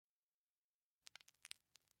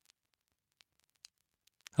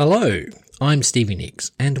Hello, I'm Stevie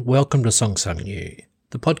Nicks, and welcome to Song Sung New,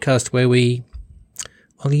 the podcast where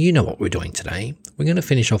you know what we're doing today. We're going to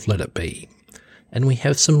finish off Let It Be, and we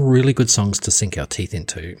have some really good songs to sink our teeth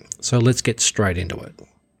into, so let's get straight into it.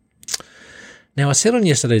 Now, I said on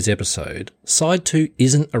yesterday's episode, Side 2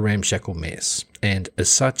 isn't a ramshackle mess, and as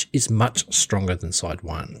such is much stronger than Side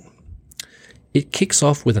 1. It kicks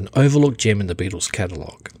off with an overlooked gem in the Beatles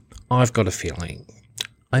catalogue, I've Got a Feeling.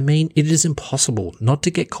 I mean, it is impossible not to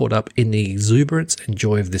get caught up in the exuberance and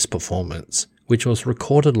joy of this performance, which was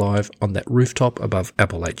recorded live on that rooftop above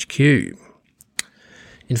Apple HQ.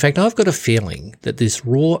 In fact, I've got a feeling that this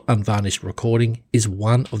raw, unvarnished recording is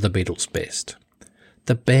one of the Beatles' best.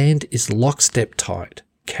 The band is lockstep tight,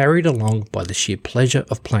 carried along by the sheer pleasure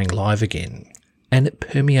of playing live again, and it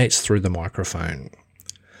permeates through the microphone.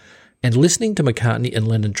 And listening to McCartney and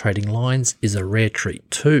Lennon trading lines is a rare treat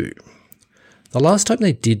too. The last time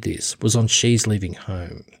they did this was on She's Leaving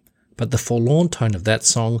Home, but the forlorn tone of that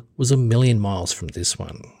song was a million miles from this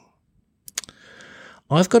one.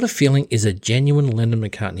 I've Got a Feeling is a genuine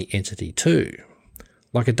Lennon-McCartney entity too.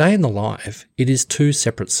 Like A Day in the Life, it is two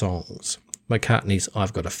separate songs, McCartney's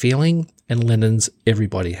I've Got a Feeling and Lennon's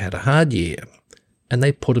Everybody Had a Hard Year, and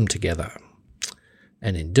they put them together.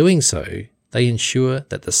 And in doing so, they ensure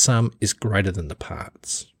that the sum is greater than the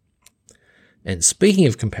parts. And speaking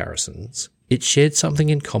of comparisons, it shared something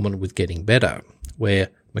in common with Getting Better, where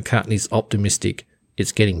McCartney's optimistic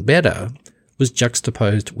 "it's getting better" was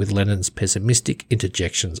juxtaposed with Lennon's pessimistic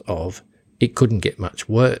interjections of "it couldn't get much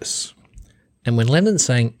worse." And when Lennon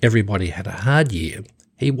sang Everybody Had a Hard Year,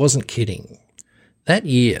 he wasn't kidding. That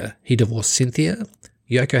year, he divorced Cynthia,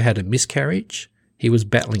 Yoko had a miscarriage, he was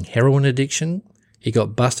battling heroin addiction, he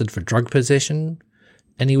got busted for drug possession,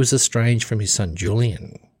 and he was estranged from his son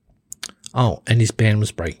Julian. Oh, and his band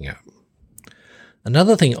was breaking up.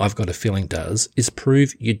 Another thing I've Got a Feeling does is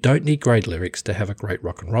prove you don't need great lyrics to have a great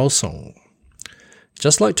rock and roll song.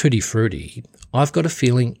 Just like Tutti Frutti, I've Got a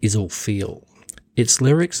Feeling is all feel. Its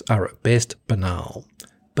lyrics are at best banal,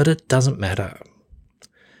 but it doesn't matter.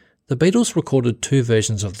 The Beatles recorded two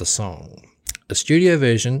versions of the song, a studio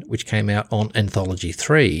version which came out on Anthology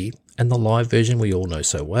 3 and the live version we all know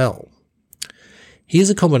so well.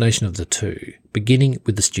 Here's a combination of the two, beginning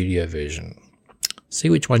with the studio version. See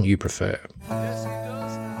which one you prefer.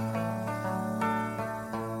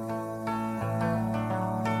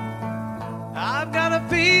 I've got a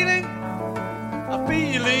feeling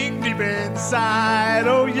deep inside,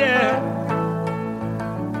 oh yeah,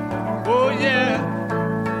 oh yeah.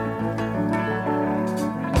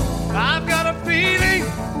 I've got a feeling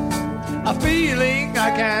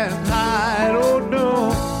I can't hide, oh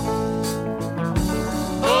no,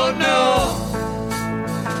 oh no,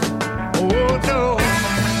 oh no.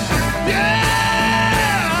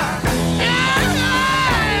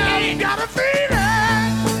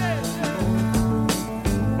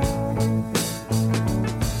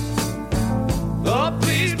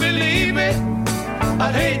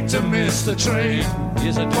 I'd hate to miss the train.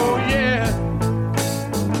 Yes, I do. Oh, yeah.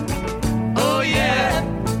 Oh, yeah.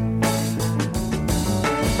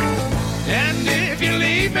 And if you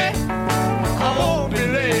leave me, I won't be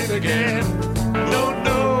late again. No,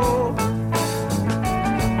 no.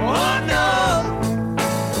 Oh, no.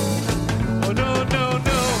 Oh, no, no,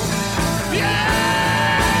 no. Yeah.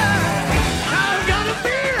 I've got a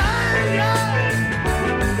feeling, yeah.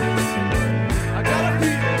 I got a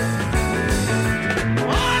feeling.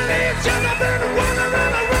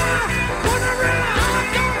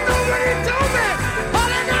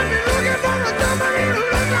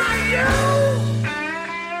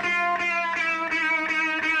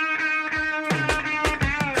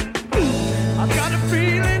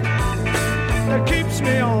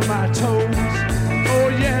 Me on my toes, oh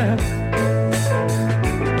yeah,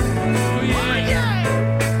 oh yeah,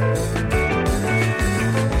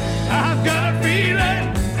 I've got a feeling,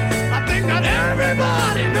 I think that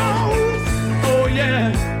everybody knows, oh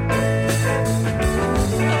yeah,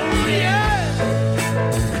 oh yeah,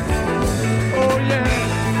 oh yeah,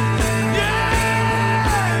 yeah,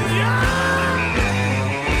 yeah,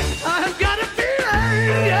 I've got a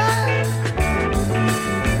feeling, yeah.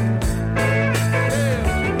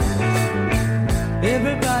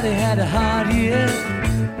 Everybody had a hard year.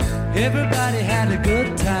 Everybody had a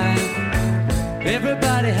good time.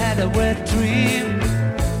 Everybody had a wet dream.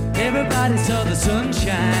 Everybody saw the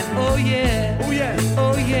sunshine. Oh yeah. Oh yeah.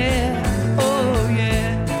 Oh yeah. Oh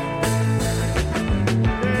yeah.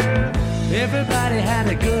 Everybody had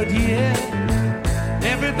a good year.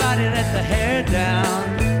 Everybody let the hair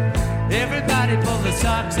down. Everybody pulled the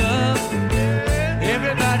socks up.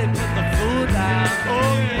 Everybody put the food down.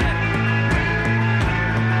 Oh yeah.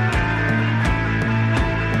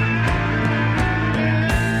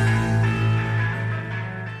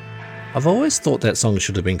 I've always thought that song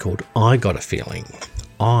should have been called I Got a Feeling.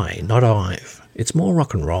 I, not I've. It's more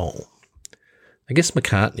rock and roll. I guess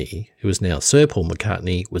McCartney, who is now Sir Paul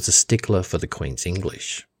McCartney, was a stickler for the Queen's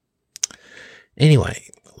English.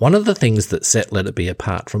 Anyway, one of the things that set Let It Be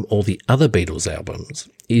apart from all the other Beatles albums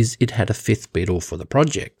is it had a fifth Beatle for the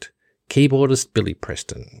project, keyboardist Billy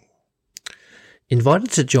Preston.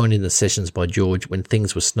 Invited to join in the sessions by George when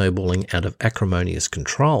things were snowballing out of acrimonious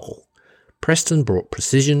control, Preston brought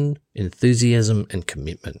precision, enthusiasm and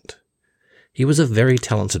commitment. He was a very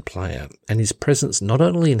talented player, and his presence not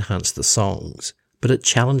only enhanced the songs, but it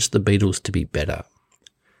challenged the Beatles to be better.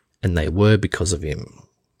 And they were because of him.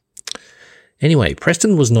 Anyway,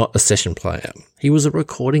 Preston was not a session player. He was a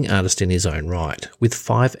recording artist in his own right, with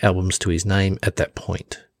 5 albums to his name at that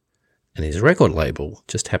point. And his record label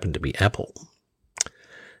just happened to be Apple.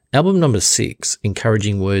 Album number 6,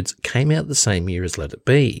 Encouraging Words, came out the same year as Let It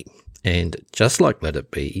Be. And just like Let It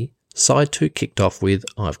Be, Side 2 kicked off with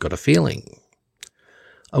I've Got a Feeling.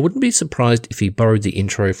 I wouldn't be surprised if he borrowed the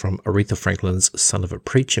intro from Aretha Franklin's Son of a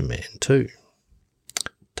Preacher Man too.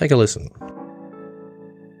 Take a listen.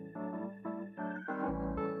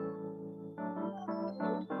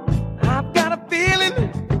 I've got a feeling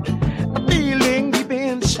deep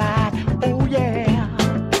inside. Oh yeah.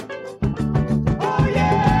 Oh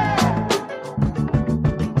yeah.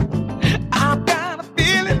 I've got a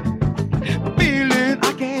feeling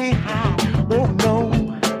I can't hide. Oh no.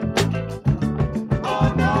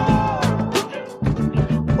 Oh no.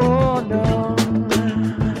 Oh no.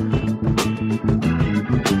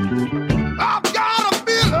 I've got a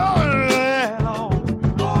feeling.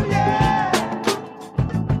 Oh yeah.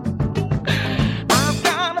 I've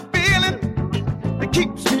got a feeling that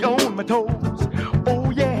keeps me on my toes.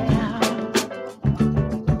 Oh yeah.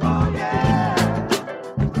 Oh yeah.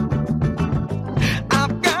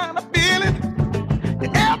 I've got a feeling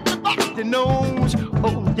that everybody knows.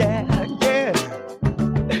 Oh yeah, yeah.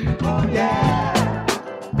 Oh yeah.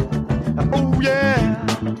 Oh yeah.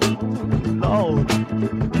 Lord.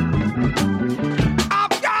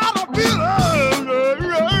 I've got a feeling.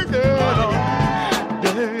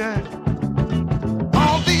 Yeah, yeah.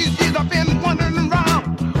 All these years I've been wandering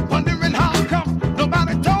around, wondering how come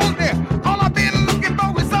nobody told me. All I've been looking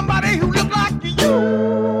for is somebody who looked like you.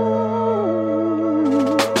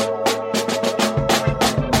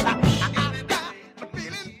 I've got a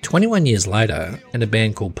feeling. 21 years later, and a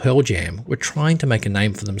band called Pearl Jam were trying to make a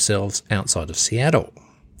name for themselves outside of Seattle.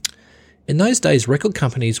 In those days, record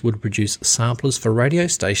companies would produce samplers for radio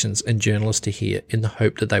stations and journalists to hear in the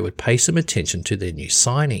hope that they would pay some attention to their new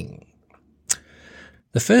signing.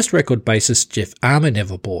 The first record bassist Jeff Armour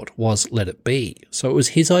never bought was Let It Be, so it was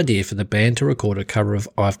his idea for the band to record a cover of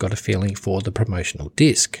I've Got a Feeling for the promotional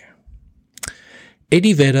disc.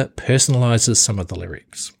 Eddie Vedder personalises some of the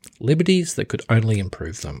lyrics, liberties that could only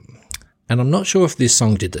improve them. And I'm not sure if this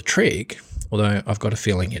song did the trick, although I've got a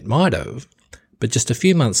feeling it might have, but just a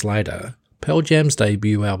few months later, Pearl Jam's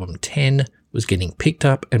debut album 10 was getting picked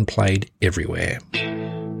up and played everywhere.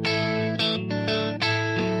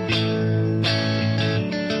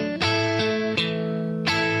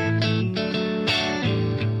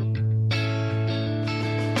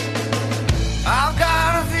 I've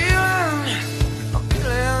got a feeling deep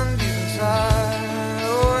inside.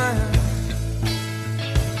 Oh yeah.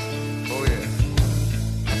 Oh yeah.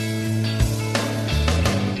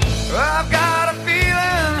 I've got a feeling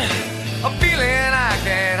I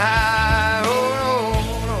can't hide. Oh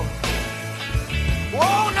no, no.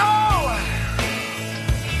 Oh no.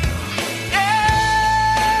 Yeah.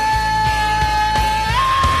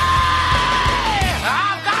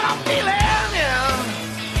 I've got a feeling, yeah.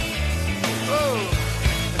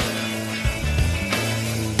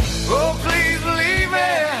 Oh, please believe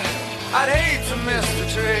me, I'd hate to miss the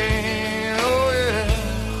train. Oh, yeah.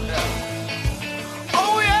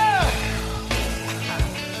 Oh, yeah.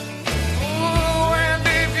 Oh, and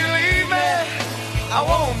if you leave me, I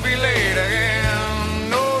won't be late again.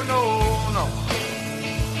 No, no, no.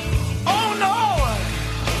 Oh, no.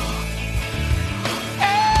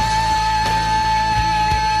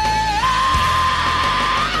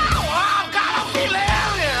 I've got a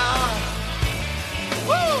feeling, yeah.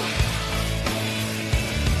 Woo!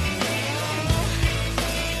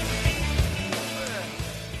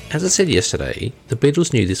 As I said yesterday, the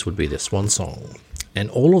Beatles knew this would be their swan song, and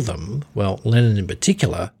all of them, well, Lennon in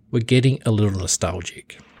particular, were getting a little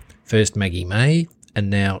nostalgic. First Maggie May, and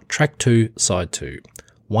now track 2, side 2,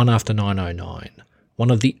 One After 909,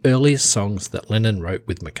 one of the earliest songs that Lennon wrote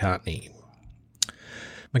with McCartney.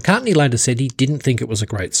 McCartney later said he didn't think it was a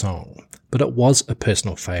great song, but it was a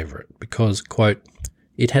personal favourite because, quote,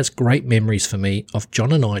 It has great memories for me of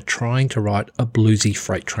John and I trying to write a bluesy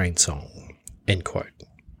freight train song." End quote.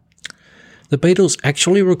 The Beatles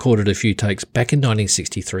actually recorded a few takes back in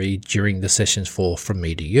 1963 during the sessions for From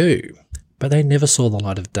Me to You, but they never saw the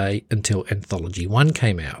light of day until Anthology 1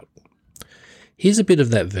 came out. Here's a bit of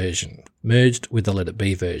that version, merged with the Let It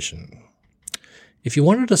Be version. If you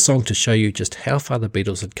wanted a song to show you just how far the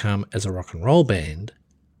Beatles had come as a rock and roll band,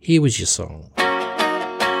 here was your song.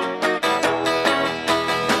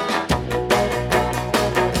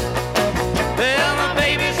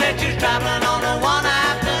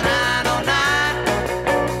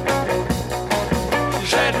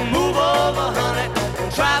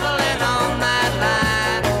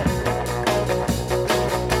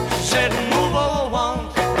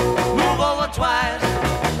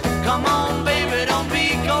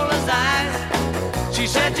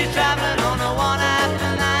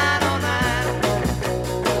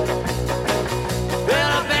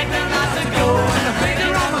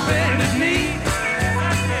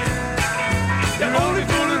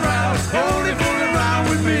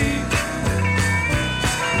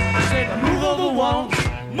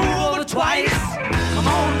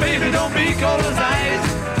 Don't be cold as ice.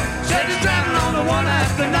 Said you're traveling on the one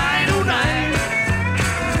after 909.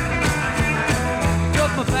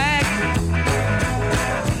 Took my bag,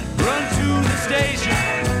 run to the station.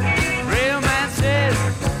 Railman says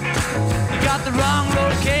you got the wrong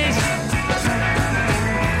location.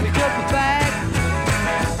 Pick up my bag,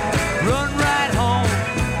 run right home.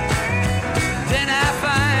 Then I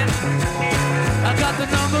find I got the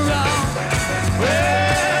number wrong. Well,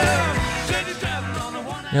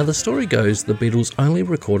 now, the story goes the Beatles only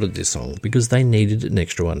recorded this song because they needed an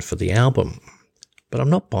extra one for the album. But I'm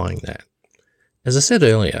not buying that. As I said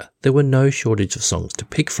earlier, there were no shortage of songs to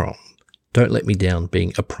pick from. Don't Let Me Down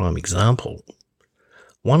being a prime example.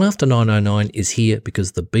 One After 909 is here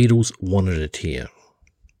because the Beatles wanted it here.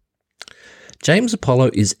 James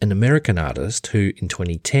Apollo is an American artist who, in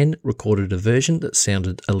 2010, recorded a version that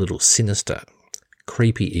sounded a little sinister,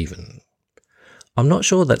 creepy even. I'm not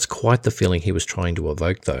sure that's quite the feeling he was trying to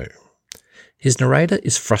evoke though. His narrator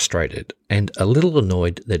is frustrated and a little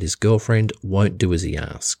annoyed that his girlfriend won't do as he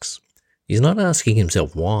asks. He's not asking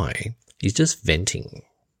himself why, he's just venting.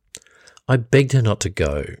 "I begged her not to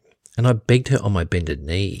go, and I begged her on my bended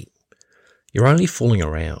knee. You're only fooling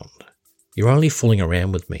around. You're only fooling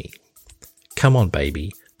around with me. Come on,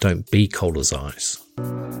 baby, don't be cold as ice."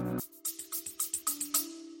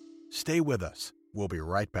 Stay with us. We'll be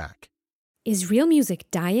right back. Is real music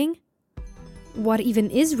dying? What even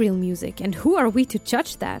is real music, and who are we to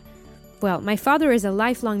judge that? Well, my father is a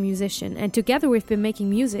lifelong musician, and together we've been making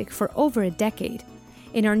music for over a decade.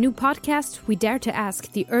 In our new podcast, we dare to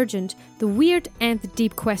ask the urgent, the weird, and the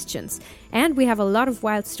deep questions, and we have a lot of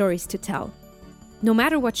wild stories to tell. No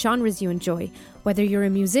matter what genres you enjoy, whether you're a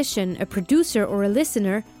musician, a producer, or a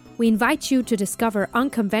listener, we invite you to discover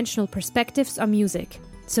unconventional perspectives on music.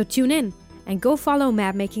 So tune in and go follow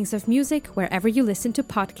Mad Makings of Music wherever you listen to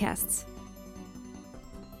podcasts.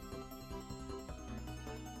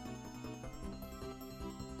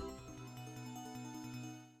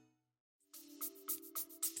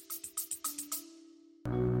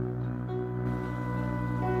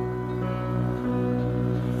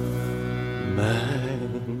 My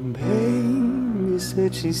baby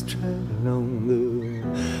said she's traveling on the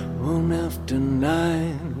 1 after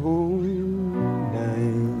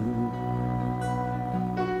 909.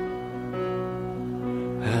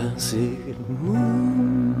 I said,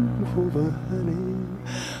 move over, honey,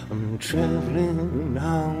 I'm traveling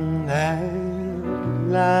on that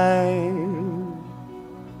line.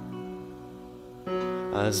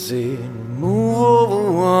 I said, move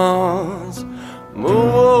over once,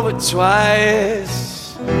 move over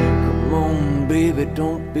twice. Come on, baby,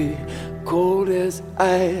 don't be cold as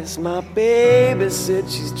ice. My baby said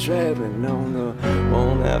she's traveling on the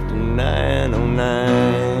 1 after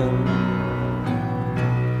 909.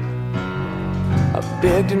 I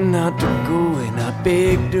begged her not to go, and I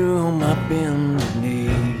begged her on my bended knee.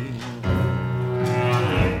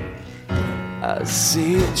 I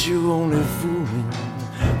said, you're only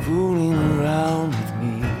fooling around with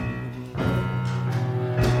me.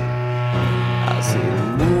 I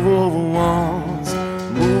said, move over once,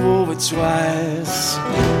 move over twice.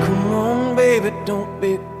 Come on, baby, don't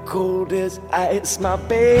be cold as ice. My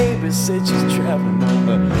baby said she's traveling on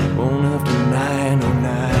the 1 after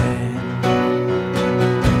 909.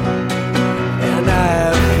 And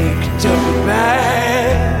I picked up a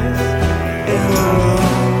bag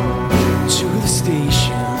to the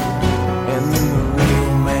station, and then the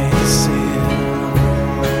real man said,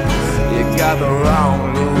 you got the wrong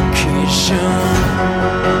location.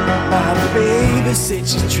 Baby said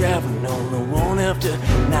she's traveling on the one after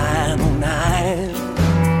 909.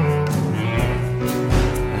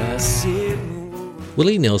 I said,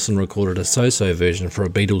 Willie Nelson recorded a so-so version for a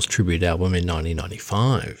Beatles tribute album in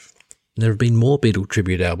 1995. There have been more Beatles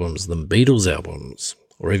tribute albums than Beatles albums,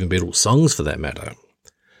 or even Beatles songs for that matter.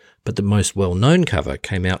 But the most well-known cover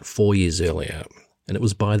came out 4 years earlier, and it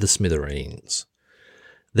was by the Smithereens.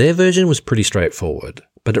 Their version was pretty straightforward,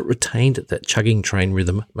 but it retained that chugging train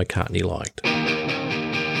rhythm McCartney liked.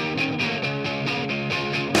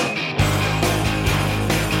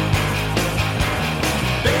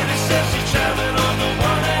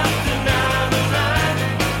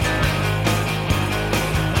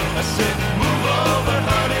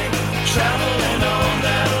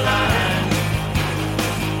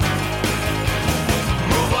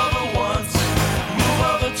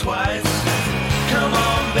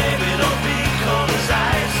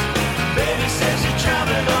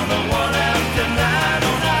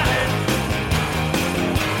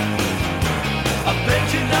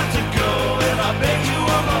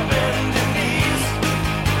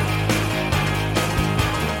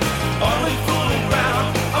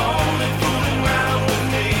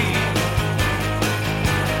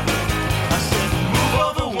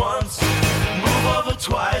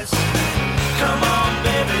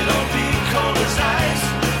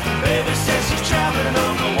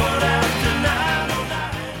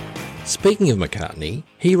 Speaking of McCartney,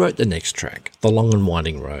 he wrote the next track, The Long and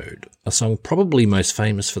Winding Road, a song probably most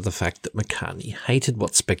famous for the fact that McCartney hated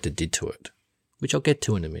what Spector did to it, which I'll get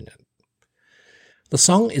to in a minute. The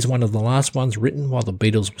song is one of the last ones written while the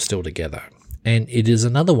Beatles were still together, and it is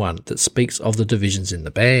another one that speaks of the divisions in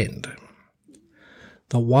the band.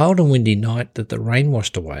 The wild and windy night that the rain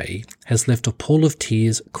washed away has left a pool of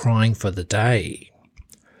tears crying for the day.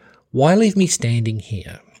 Why leave me standing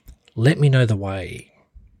here? Let me know the way.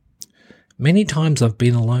 Many times I've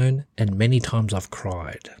been alone and many times I've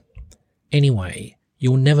cried. Anyway,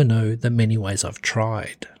 you'll never know the many ways I've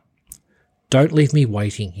tried. Don't leave me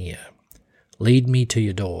waiting here. Lead me to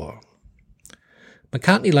your door.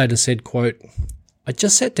 McCartney later said, quote, I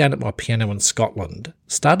just sat down at my piano in Scotland,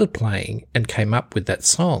 started playing and came up with that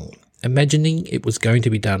song, imagining it was going to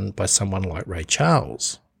be done by someone like Ray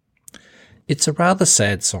Charles. It's a rather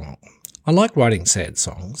sad song. I like writing sad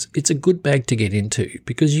songs. It's a good bag to get into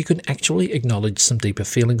because you can actually acknowledge some deeper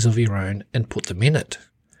feelings of your own and put them in it.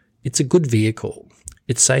 It's a good vehicle.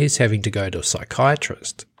 It saves having to go to a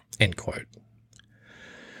psychiatrist. End quote.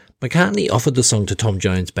 McCartney offered the song to Tom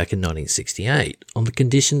Jones back in 1968 on the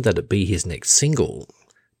condition that it be his next single,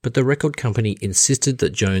 but the record company insisted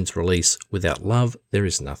that Jones release Without Love, There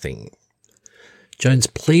Is Nothing. Jones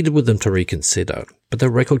pleaded with them to reconsider, but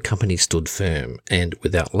the record company stood firm, and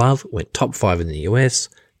Without Love went top 5 in the US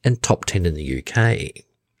and top 10 in the UK.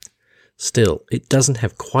 Still, it doesn't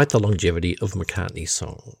have quite the longevity of McCartney's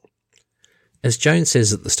song. As Jones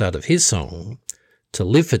says at the start of his song, to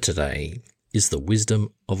live for today is the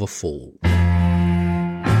wisdom of a fool.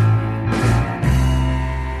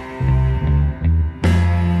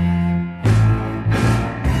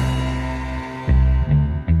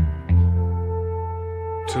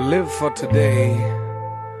 To live for today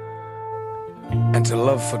and to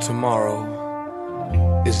love for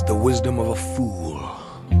tomorrow is the wisdom of a fool.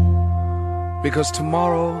 Because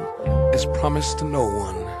tomorrow is promised to no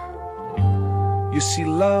one. You see,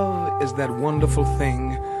 love is that wonderful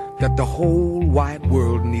thing that the whole wide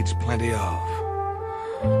world needs plenty of.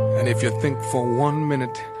 And if you think for 1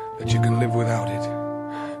 minute that you can live without it,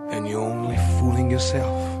 then you're only fooling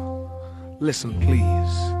yourself. Listen,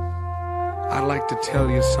 please. I'd like to tell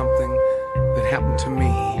you something that happened to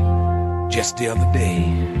me just the other day.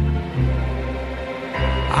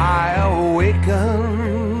 I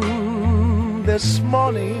awakened this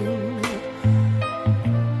morning.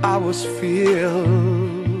 I was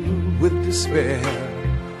filled with despair.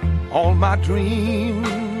 All my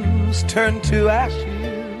dreams turned to ashes.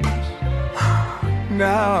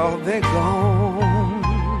 Now they're gone.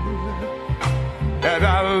 And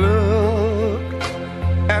I looked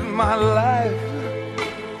at my life,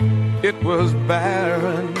 it was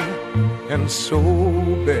barren and so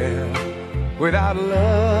bare. Without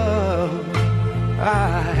love,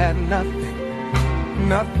 I had nothing,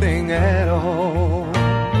 nothing at all.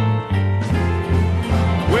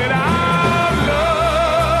 Without love,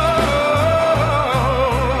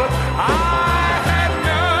 I had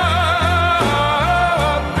nothing.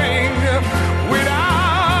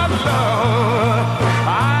 Without love,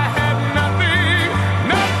 I had nothing,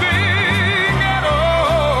 nothing at all.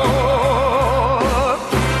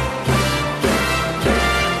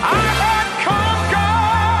 I had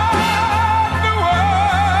conquered the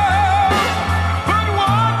world,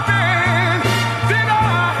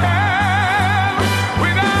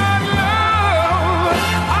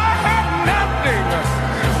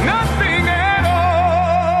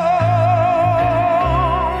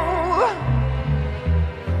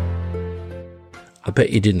 bet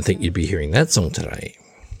you didn't think you'd be hearing that song today.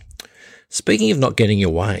 Speaking of not getting your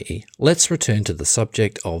way, let's return to the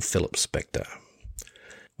subject of Philip Spector.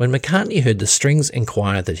 When McCartney heard the Strings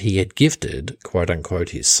inquire that he had gifted, quote-unquote,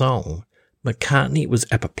 his song, McCartney was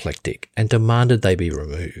apoplectic and demanded they be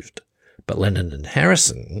removed. But Lennon and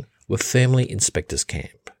Harrison were firmly in Spector's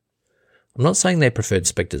camp. I'm not saying they preferred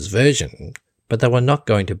Spector's version, but they were not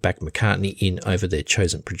going to back McCartney in over their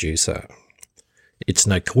chosen producer. It's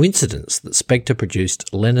no coincidence that Spector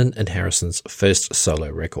produced Lennon and Harrison's first solo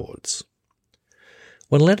records.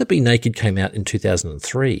 When Let It Be Naked came out in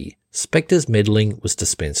 2003, Spector's meddling was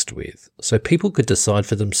dispensed with, so people could decide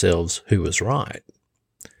for themselves who was right.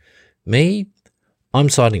 Me, I'm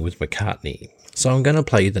siding with McCartney, so I'm going to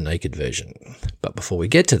play you the naked version. But before we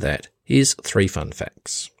get to that, here's 3 fun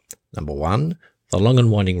facts. Number 1, The Long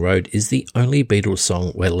and Winding Road is the only Beatles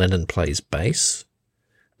song where Lennon plays bass.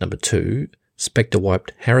 Number 2, Spector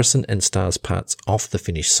wiped Harrison and Starr's parts off the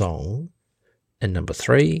finished song. And number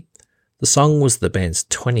 3, the song was the band's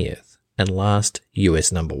 20th and last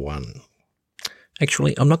US number 1.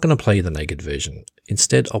 Actually, I'm not going to play you the naked version.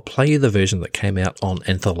 Instead, I'll play you the version that came out on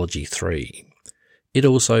Anthology 3. It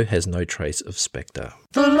also has no trace of Spector.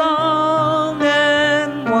 The long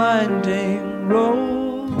and winding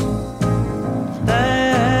road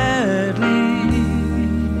that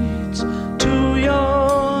leads to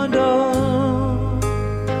your door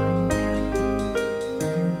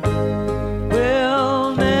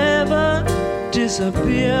will never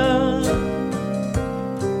disappear.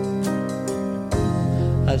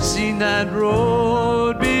 I've seen that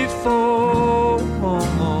road before.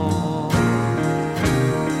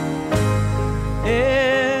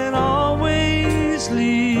 It always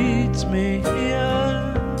leads me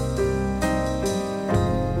here.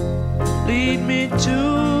 Lead me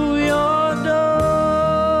to your door.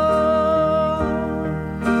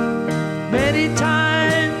 Many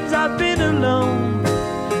times I've been alone,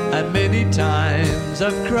 and many times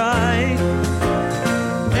I've cried.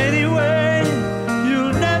 Anyway,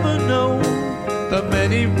 you'll never know the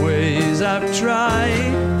many ways I've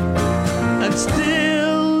tried, and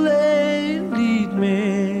still they lead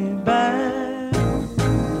me back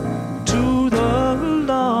to the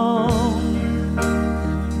long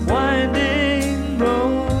winding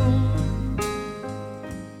road.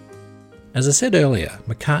 As I said earlier,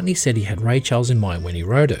 McCartney said he had Ray Charles in mind when he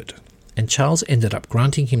wrote it, and Charles ended up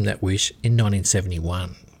granting him that wish in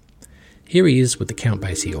 1971. Here he is with the Count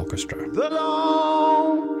Basie Orchestra. The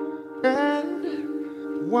long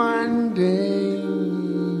and winding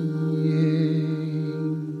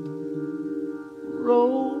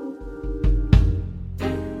road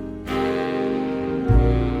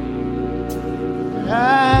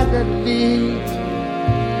that leads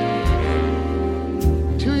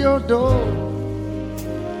to your door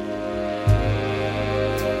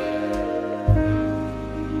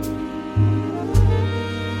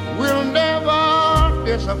will never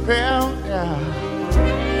disappear.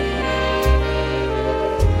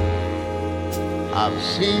 I've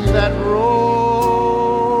seen that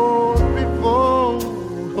road before.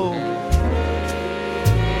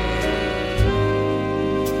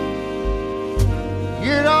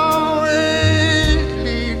 It always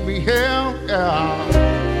leads me here.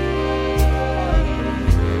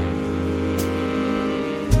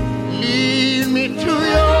 Lead me to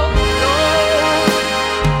your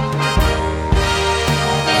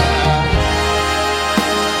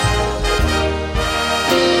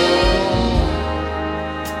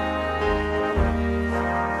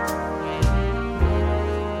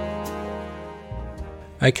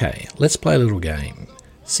Okay, let's play a little game.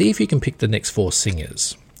 See if you can pick the next 4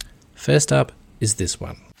 singers. First up is this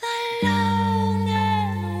one. Long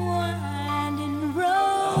and winding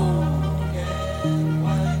road.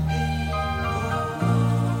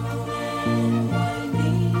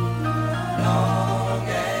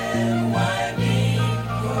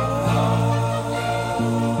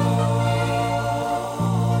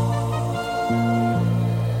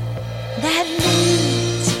 That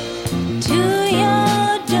leads to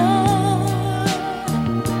your door.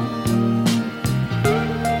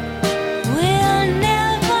 Will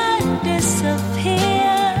never disappear.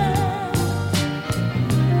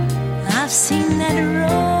 I've seen that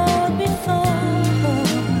road before.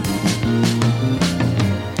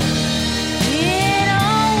 It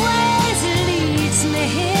always leads me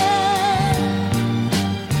here.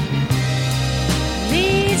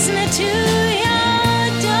 Leads me to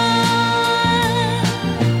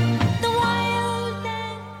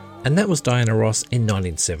And that was Diana Ross in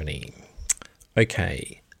 1970.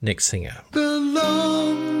 Okay, next singer. the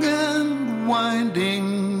long and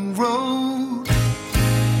winding road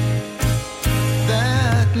that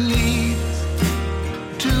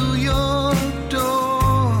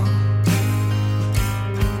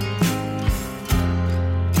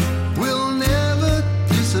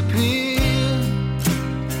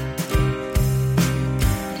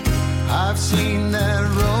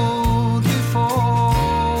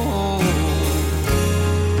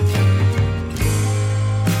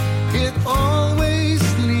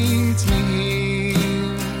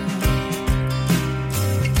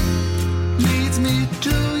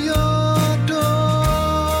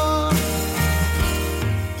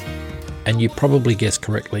And you probably guessed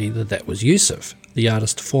correctly that that was Yusuf, the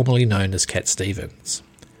artist formerly known as Cat Stevens.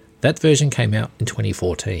 That version came out in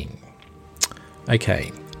 2014.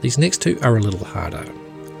 Okay, these next two are a little harder.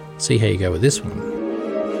 See how you go with this one.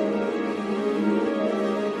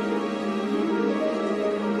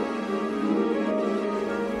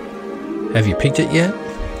 Have you picked it yet?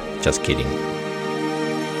 Just kidding.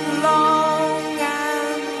 Long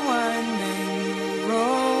and winding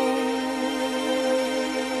road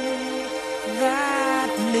that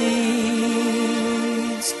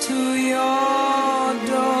leads to your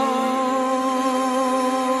door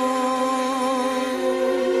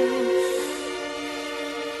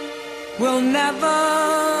will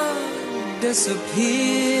never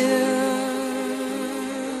disappear.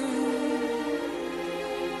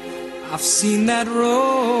 I've seen that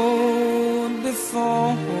road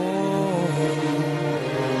before.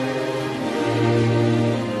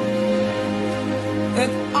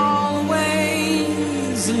 It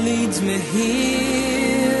always leads me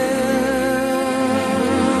here.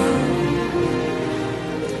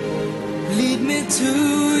 Lead me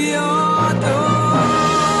to your door.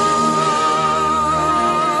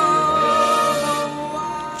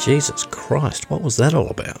 Jesus Christ, what was that all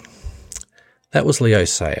about? That was Leo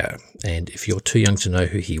Sayer, and if you're too young to know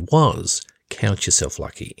who he was, count yourself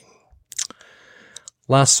lucky.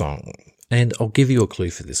 Last song, and I'll give you a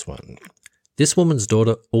clue for this one. This woman's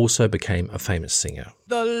daughter also became a famous singer.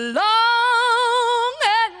 The long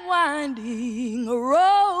and winding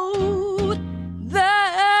road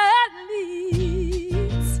that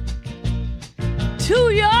leads to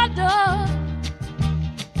your door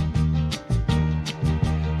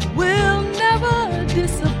will never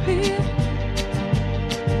disappear.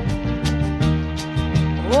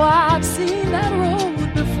 Oh, I've seen that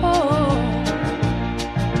road before.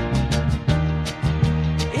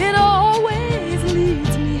 It always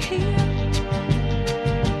leads me here.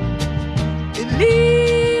 It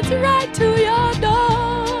leads right to your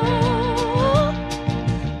door.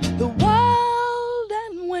 The wild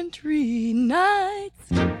and wintry nights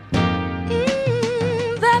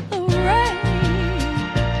that the rain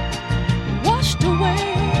washed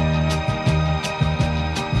away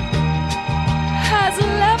has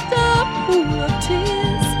left a pool of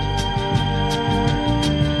tears.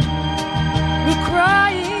 We're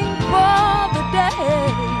crying for the day,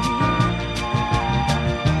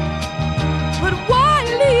 but why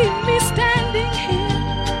leave me standing here?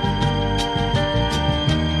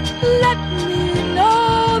 Let me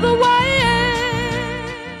know the way.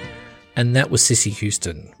 And that was Cissy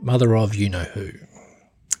Houston, mother of you-know-who.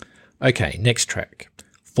 Okay, next track,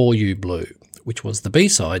 For You Blue, which was the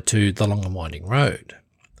B-side to The Long and Winding Road.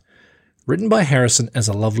 Written by Harrison as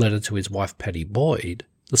a love letter to his wife Pattie Boyd,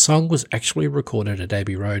 the song was actually recorded at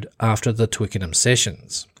Abbey Road after the Twickenham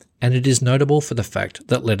sessions, and it is notable for the fact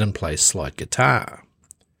that Lennon plays slide guitar.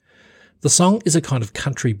 The song is a kind of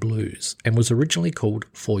country blues and was originally called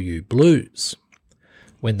For You Blues.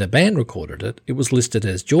 When the band recorded it, it was listed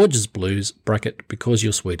as George's Blues, Because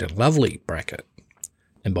You're Sweet and Lovely,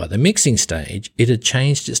 and by the mixing stage, it had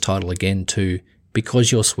changed its title again to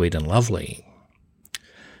Because You're Sweet and Lovely.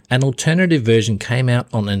 An alternative version came out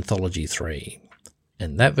on Anthology 3,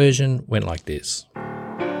 and that version went like this.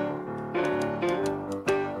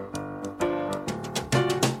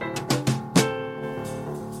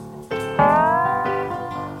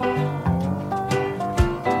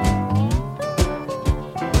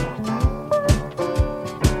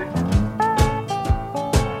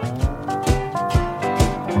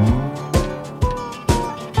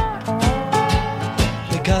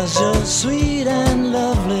 Because you're sweet and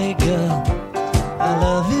lovely, girl, I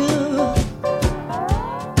love you.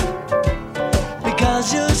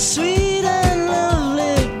 Because you're sweet and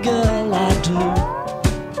lovely, girl, I do.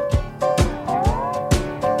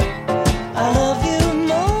 I love you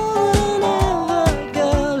more than ever,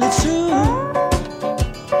 girl, it's true.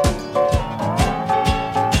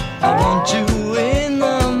 I want you in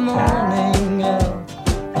the morning, girl,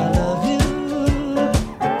 I love you.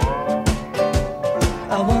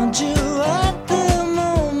 I want you at the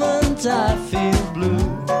moment I feel blue.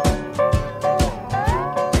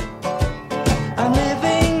 I'm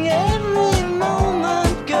living every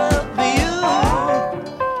moment, girl, for you.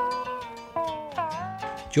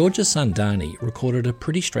 George's son Dhani recorded a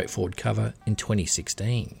pretty straightforward cover in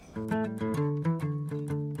 2016.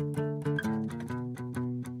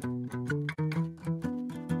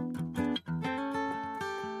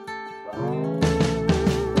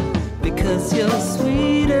 Because you're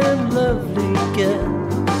sweet and lovely,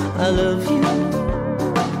 girl, I love you.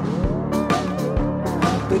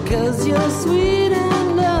 Because you're sweet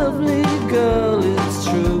and lovely, girl, it's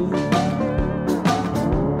true.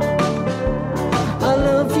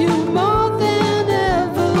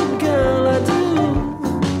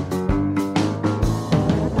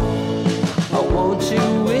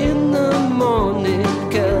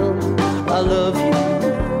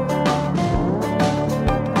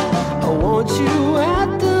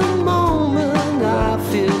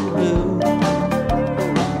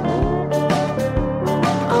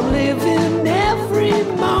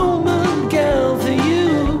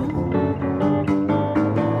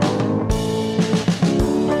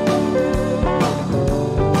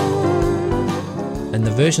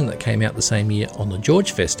 version that came out the same year on the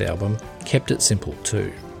George Fest album kept it simple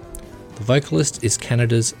too. The vocalist is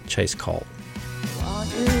Canada's Chase Cole. Want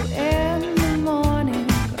you in the morning,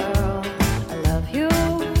 girl. I love you.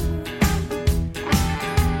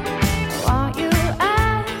 I want you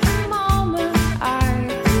at the moment I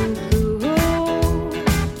do.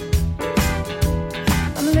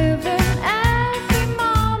 I'm living every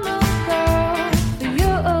moment, girl, for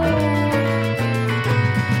you.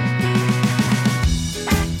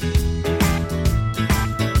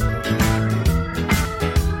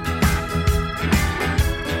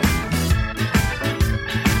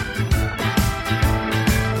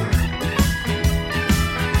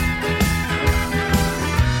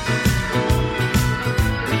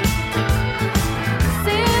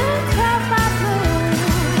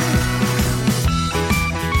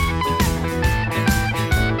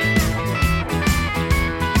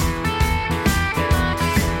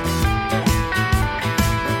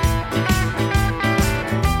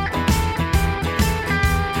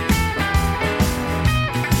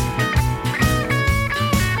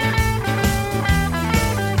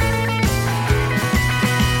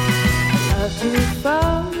 Loved you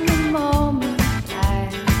from the moment I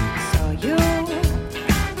saw you.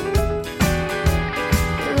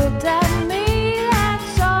 You looked at me,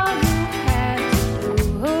 that's all you had to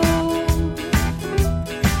do.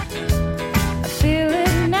 I feel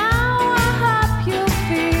it now, I hope you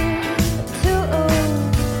feel it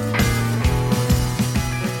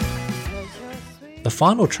too. The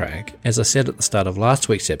final track, as I said at the start of last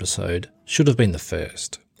week's episode, should have been the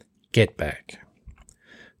first, Get Back.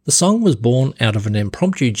 The song was born out of an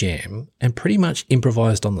impromptu jam and pretty much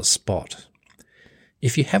improvised on the spot.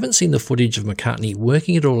 If you haven't seen the footage of McCartney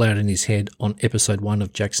working it all out in his head on episode 1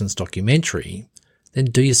 of Jackson's documentary, then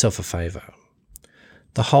do yourself a favour.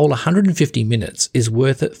 The whole 150 minutes is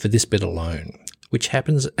worth it for this bit alone, which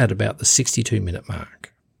happens at about the 62-minute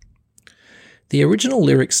mark. The original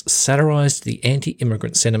lyrics satirised the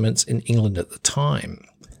anti-immigrant sentiments in England at the time.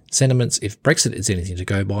 Sentiments, if Brexit is anything to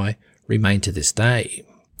go by, remain to this day.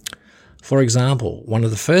 For example, one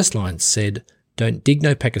of the first lines said, "Don't dig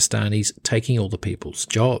no Pakistanis taking all the people's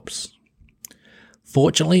jobs."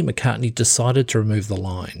 Fortunately, McCartney decided to remove the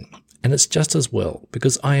line, and it's just as well,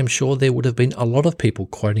 because I am sure there would have been a lot of people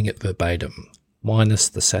quoting it verbatim, minus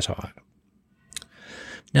the satire.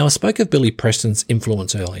 Now, I spoke of Billy Preston's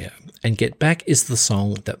influence earlier, and Get Back is the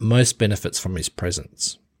song that most benefits from his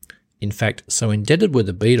presence. In fact, so indebted were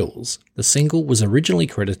the Beatles, the single was originally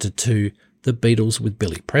credited to The Beatles with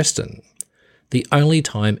Billy Preston, the only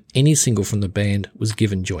time any single from the band was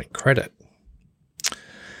given joint credit.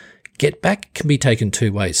 Get Back can be taken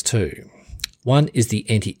two ways too. One is the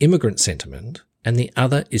anti-immigrant sentiment, and the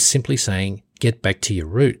other is simply saying, get back to your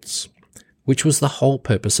roots, which was the whole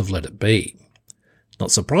purpose of Let It Be.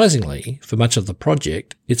 Not surprisingly, for much of the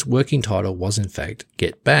project, its working title was in fact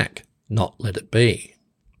Get Back, not Let It Be.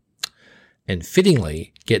 And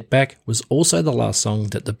fittingly, Get Back was also the last song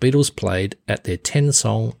that the Beatles played at their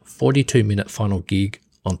 10-song, 42-minute final gig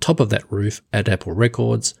on top of that roof at Apple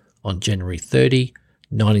Records on January 30,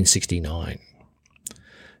 1969.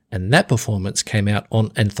 And that performance came out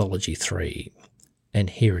on Anthology 3. And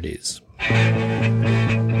here it is.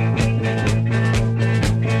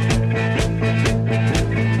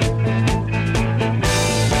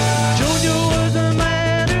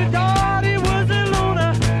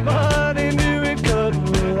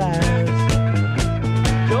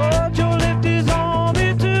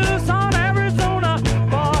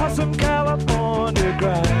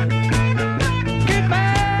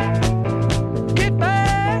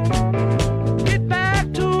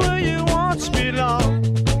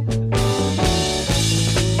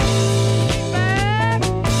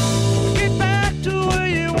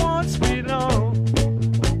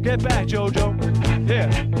 Get back, Jojo. Yeah.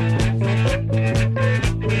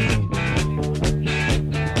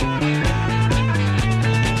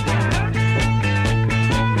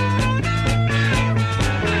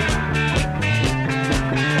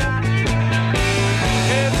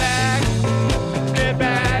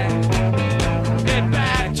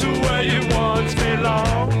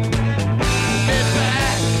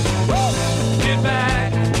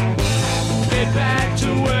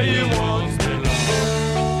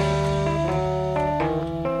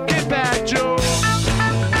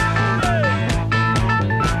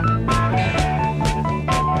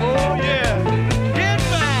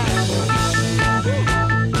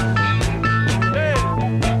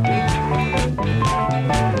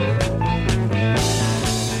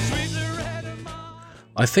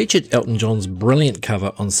 I featured Elton John's brilliant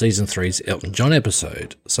cover on Season 3's Elton John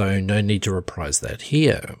episode, so no need to reprise that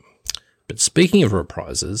here. But speaking of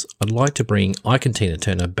reprises, I'd like to bring Ike and Tina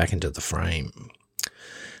Turner back into the frame.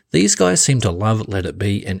 These guys seem to love Let It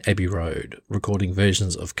Be and Abbey Road, recording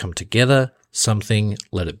versions of Come Together, Something,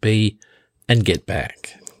 Let It Be, and Get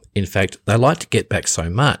Back. In fact, they liked Get Back so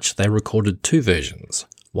much they recorded 2 versions,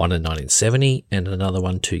 one in 1970 and another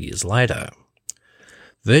one 2 years later.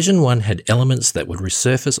 Version 1 had elements that would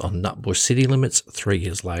resurface on Nutbush City Limits 3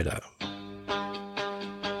 years later.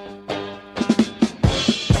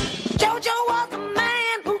 Jojo was a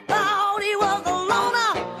man who thought he was a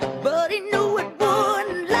loner, but he knew it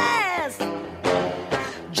wouldn't last.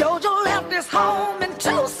 Jojo left his home in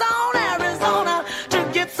Tucson, Arizona, to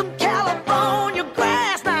get some California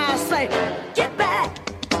grass. Now I say, get back.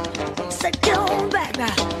 Say, get on back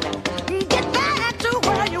now. Get back to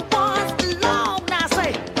where you once belonged. Now I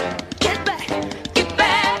say, get back.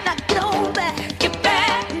 Now get on back. Get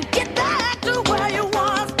back to where you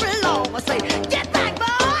once belonged. I say, get back, boy.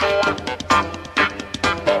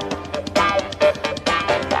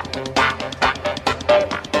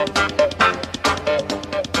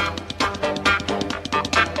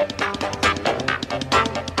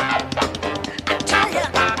 I tell ya,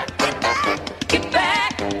 get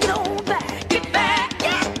back, get on back, get back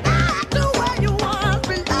to where you once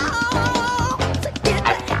belonged. Say, get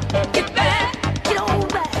back, get on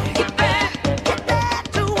back, get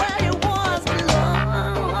back to where you once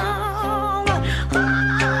belonged.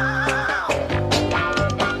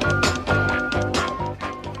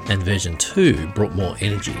 And version 2 brought more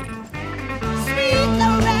energy. Sweet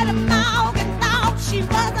Loretta Morgan thought she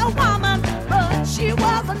was a woman, but she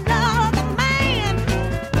was another man.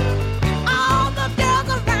 All the girls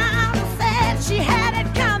around her said she had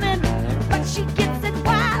it coming, but she gets it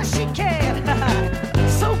while she can.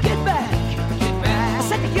 So get back. I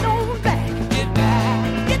said to get on back. Get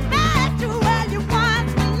back to where you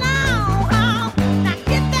once belonged. Now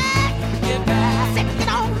get back. I said get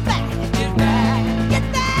on back. Get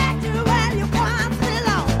back to where you once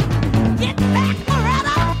belonged. Get back,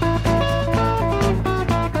 Loretta.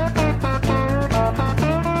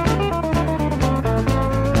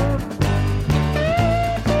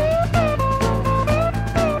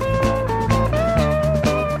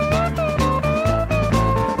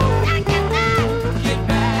 Now get back.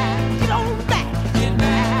 Get on back.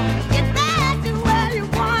 Get back to where you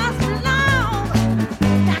once belonged.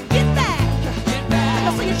 Now get back. I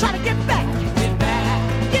know, so you try to get back.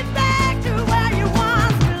 Get back to where you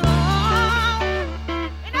once belonged.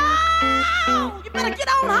 And oh, you better get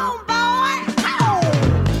on home, boy. Oh.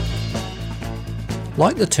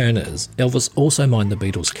 Like the Turners, Elvis also mined the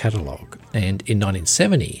Beatles' catalogue, and in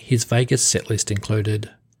 1970 his Vegas setlist included,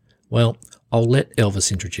 well, I'll let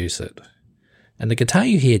Elvis introduce it. And the guitar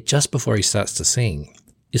you hear just before he starts to sing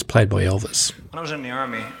is played by Elvis. When I was in the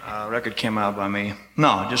Army, a record came out by me.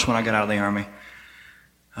 No, just when I got out of the Army.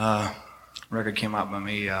 Record came out by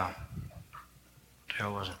me, what the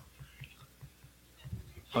hell was it?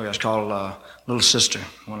 Oh yeah, it's called Little Sister,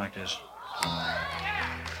 one like this.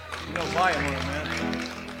 No volume on it, man.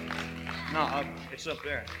 No, it's up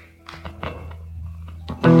there.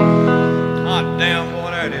 Ah, damn, boy,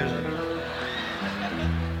 there it is.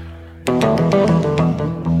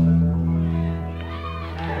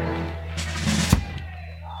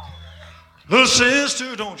 Little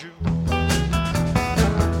sister, don't you?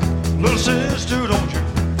 Little sister, don't you?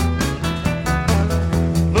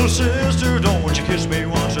 Little sister, don't you kiss me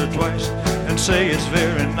once or twice and say it's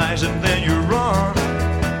very nice and then you run.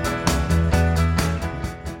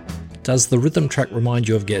 Does the rhythm track remind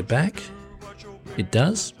you of Get Back? It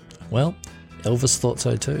does? Well, Elvis thought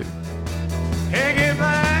so too. Hey, get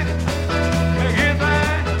back, get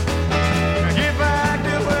back, get back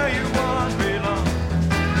to where you once belong.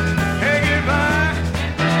 Hey, get back,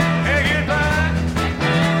 get back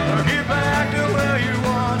to where you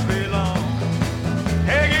once belong.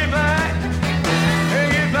 Hey, get back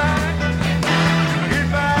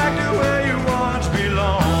to where you once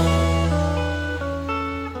belong.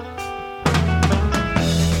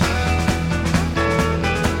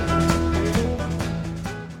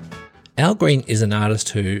 Al Green is an artist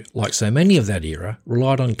who, like so many of that era,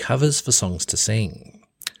 relied on covers for songs to sing.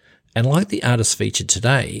 And like the artists featured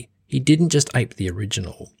today, he didn't just ape the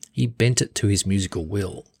original, he bent it to his musical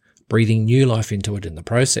will, breathing new life into it in the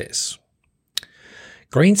process.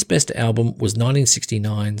 Green's best album was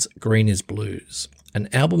 1969's Green is Blues, an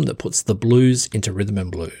album that puts the blues into rhythm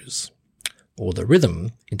and blues, or the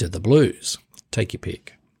rhythm into the blues. Take your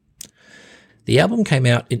pick. The album came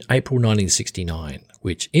out in April 1969,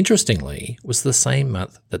 which, interestingly, was the same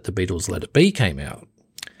month that the Beatles' Let It Be came out.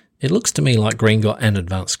 It looks to me like Green got an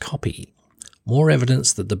advance copy, more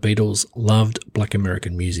evidence that the Beatles loved black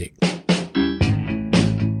American music.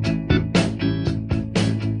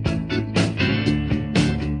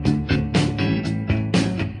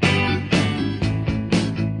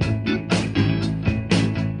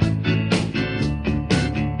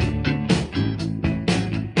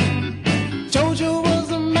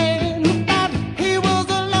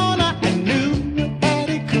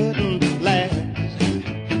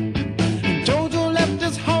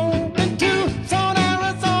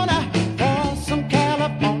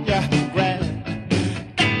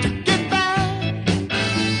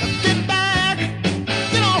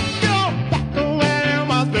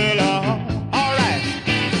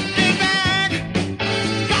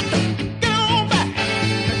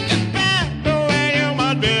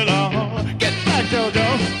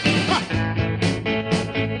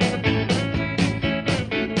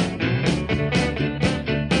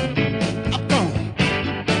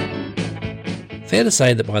 Fair to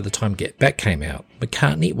say that by the time Get Back came out,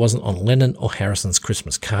 McCartney wasn't on Lennon or Harrison's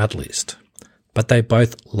Christmas card list. But they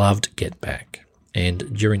both loved Get Back,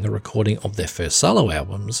 and during the recording of their first solo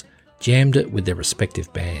albums, jammed it with their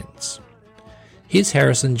respective bands. Here's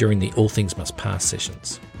Harrison during the All Things Must Pass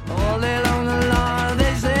sessions. All day long the line,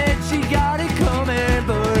 they said she got it coming,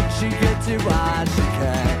 but she gets it while she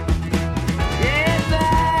can.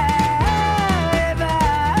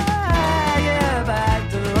 Get back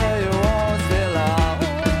to the way you once belonged.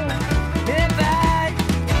 Get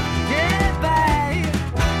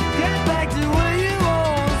back to where you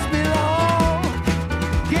once belonged.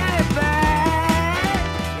 Get back.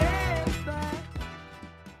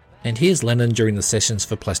 And here's Lennon during the sessions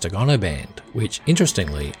for Plastic Ono Band, which,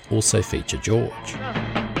 interestingly, also feature George.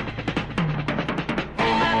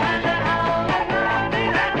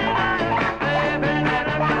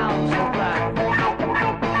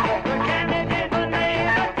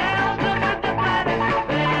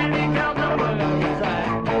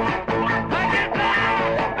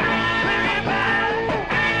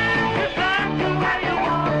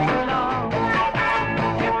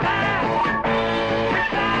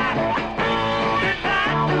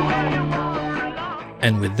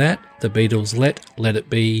 And with that, the Beatles let It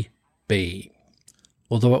Be, be.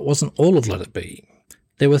 Although it wasn't all of Let It Be.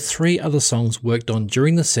 There were 3 other songs worked on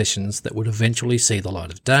during the sessions that would eventually see the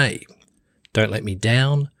light of day. Don't Let Me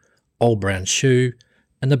Down, Old Brown Shoe,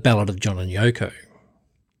 and The Ballad of John and Yoko.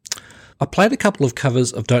 I played a couple of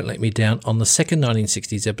covers of Don't Let Me Down on the second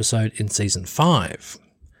 1960s episode in Season 5,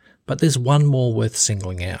 but there's one more worth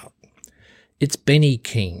singling out. It's Benny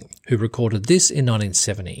King, who recorded this in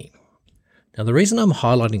 1970. Now, the reason I'm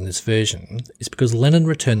highlighting this version is because Lennon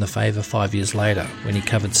returned the favour 5 years later when he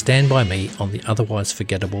covered Stand By Me on the otherwise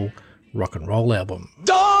forgettable rock and roll album.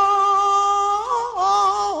 Don't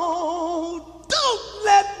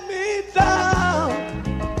let me down.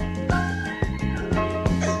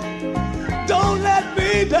 Don't let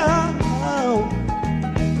me down.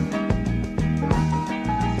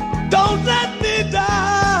 Don't let me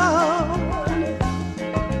down.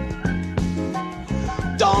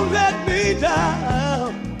 Don't let me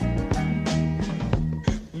down.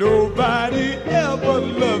 Nobody ever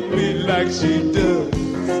loved me like she does.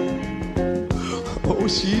 Oh,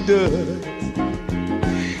 she does.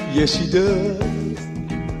 Yes, she does.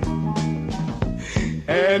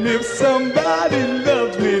 And if somebody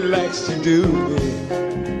loves me like she do me,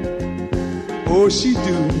 oh, she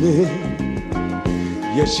do me.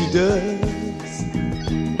 Yes, she does.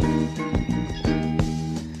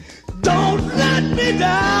 Don't let me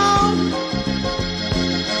down.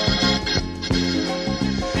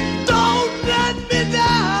 Don't let me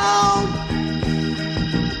down.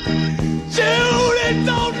 Julie,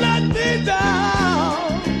 don't let me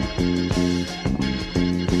down.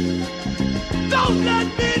 Don't let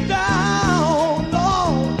me down,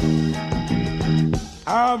 Lord.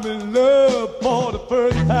 I'm in love for the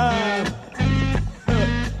first time.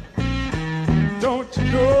 Don't you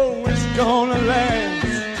know it's gonna last?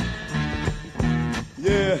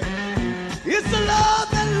 Yeah, it's a love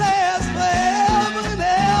that lasts forever and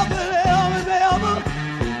ever and ever and ever.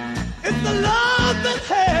 It's a love that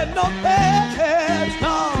had no past,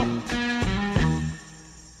 no.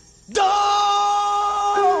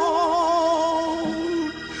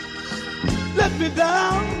 Don't let me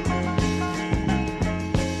down.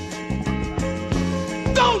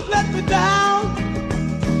 Don't let me down.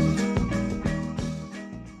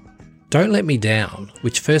 Don't Let Me Down,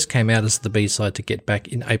 which first came out as the B-side to Get Back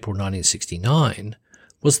in April 1969,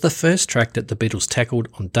 was the first track that the Beatles tackled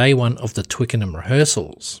on day one of the Twickenham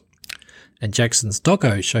rehearsals. And Jackson's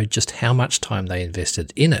doco showed just how much time they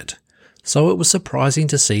invested in it, so it was surprising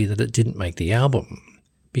to see that it didn't make the album,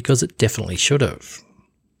 because it definitely should have.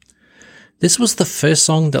 This was the first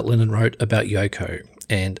song that Lennon wrote about Yoko,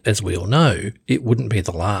 and as we all know, it wouldn't be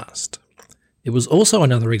the last. It was also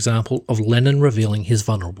another example of Lennon revealing his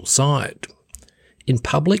vulnerable side. In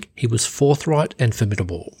public, he was forthright and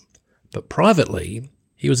formidable, but privately,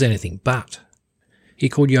 he was anything but. He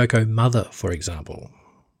called Yoko mother, for example.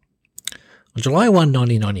 On July 1,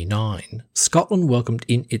 1999, Scotland welcomed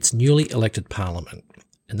in its newly elected parliament,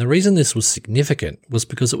 and the reason this was significant was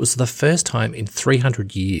because it was the first time in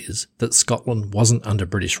 300 years that Scotland wasn't under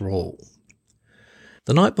British rule.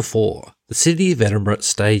 The night before, the city of Edinburgh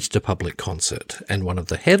staged a public concert, and one of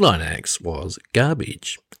the headline acts was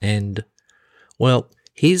Garbage. And, well,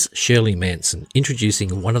 here's Shirley Manson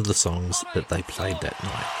introducing one of the songs that they played that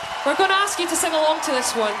night. We're going to ask you to sing along to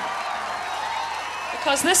this one,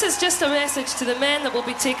 because this is just a message to the men that will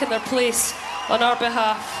be taking their place on our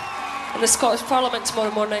behalf in the Scottish Parliament tomorrow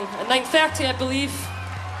morning at 9:30, I believe.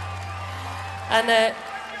 And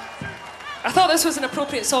I thought this was an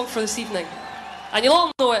appropriate song for this evening. And you'll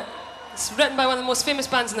all know it. It's written by one of the most famous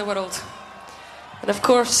bands in the world. And of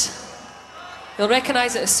course, you'll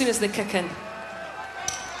recognise it as soon as they kick in.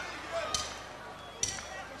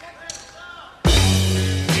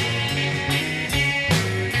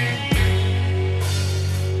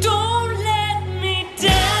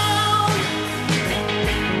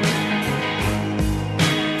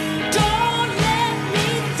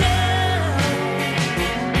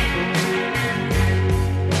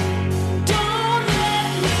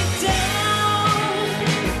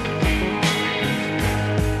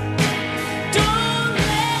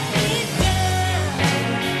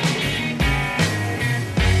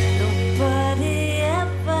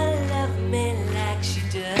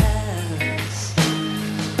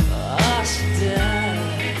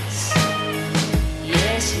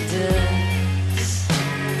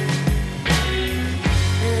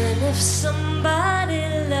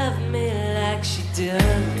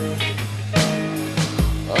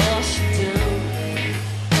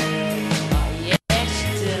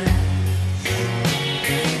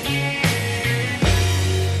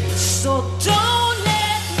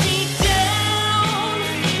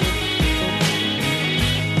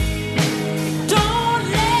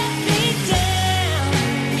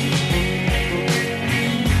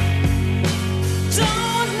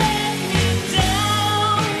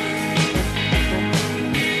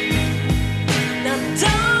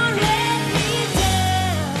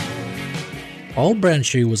 Old Brown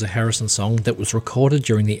Shoe was a Harrison song that was recorded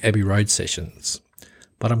during the Abbey Road sessions,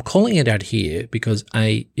 but I'm calling it out here because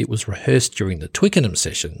A, it was rehearsed during the Twickenham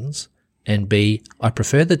sessions, and B, I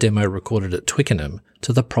prefer the demo recorded at Twickenham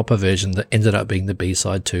to the proper version that ended up being the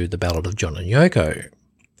B-side to The Ballad of John and Yoko.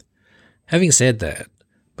 Having said that,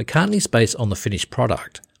 McCartney's bass on the finished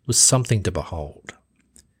product was something to behold.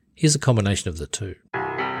 Here's a combination of the two.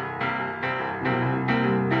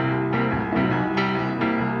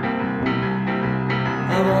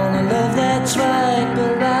 I wanna love that's right,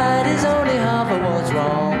 but right is only half of what's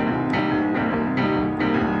wrong.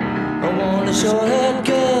 I want a short-haired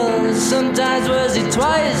girl that sometimes wears it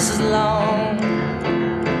twice as long.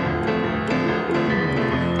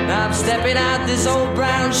 Now I'm stepping out this old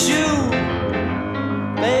brown shoe.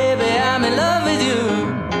 Baby, I'm in love with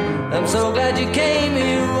you. I'm so glad you came,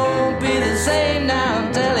 you won't be the same now,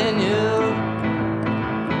 I'm telling you.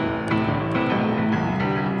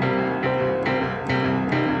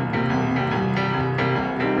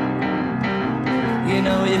 You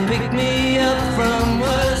know you picked me up from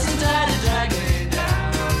worse and tried to drag me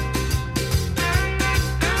down.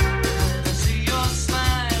 I see your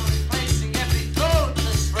smile replacing every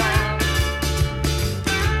thoughtless frown.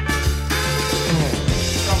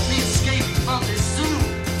 Stop me escaping from this zoo.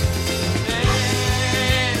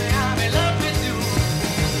 Hey, I'm in love with you.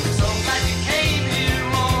 So glad you came here, you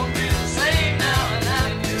won't be the same now and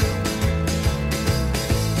having you.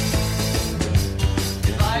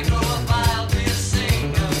 If I grow up, I'll be a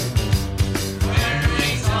singer. Wearing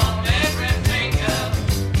rings on every finger.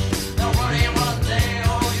 Don't worry what they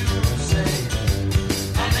all you say.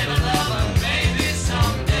 I'll never love her, maybe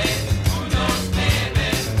someday. Who knows, baby,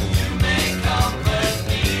 you may comfort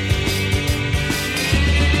me.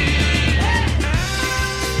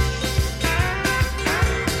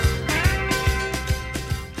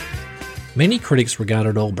 Many critics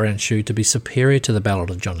regarded Old Brown Shoe to be superior to The Ballad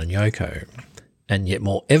of John and Yoko, and yet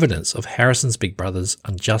more evidence of Harrison's big brothers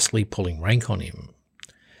unjustly pulling rank on him.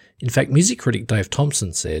 In fact, music critic Dave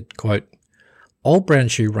Thompson said, quote, Old Brown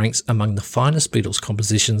Shoe ranks among the finest Beatles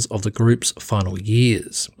compositions of the group's final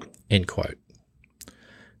years, end quote.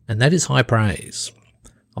 And that is high praise.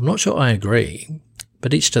 I'm not sure I agree,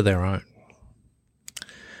 but each to their own.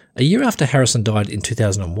 A year after Harrison died in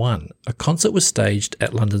 2001, a concert was staged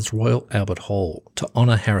at London's Royal Albert Hall to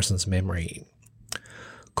honour Harrison's memory.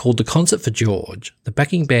 Called the Concert for George, the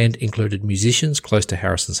backing band included musicians close to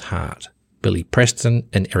Harrison's heart, Billy Preston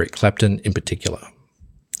and Eric Clapton in particular.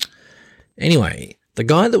 Anyway, the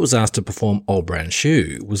guy that was asked to perform Old Brown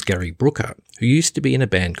Shoe was Gary Brooker, who used to be in a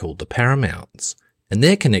band called the Paramounts, and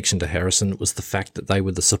their connection to Harrison was the fact that they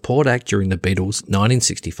were the support act during the Beatles'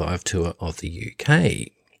 1965 tour of the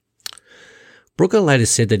UK. Brooker later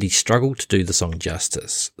said that he struggled to do the song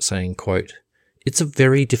justice, saying, quote, It's a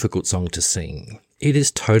very difficult song to sing. It is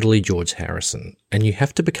totally George Harrison, and you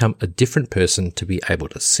have to become a different person to be able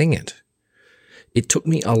to sing it. It took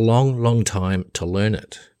me a long, long time to learn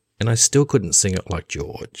it, and I still couldn't sing it like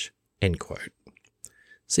George, end quote.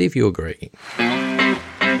 See if you agree.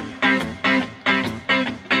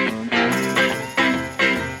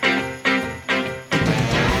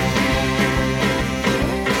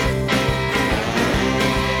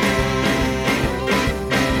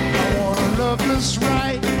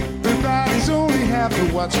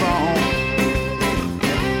 what's wrong.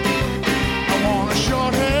 I want a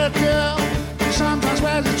short-haired girl, sometimes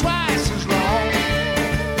wears it twice as long.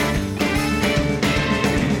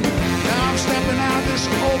 Now I'm stepping out this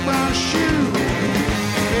old brown shoe.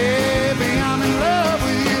 Baby, I'm in love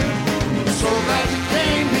with you. So glad you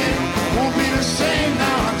came here. Won't be the same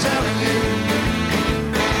now, I'm telling you.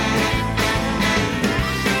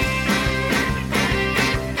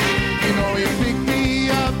 You know you picked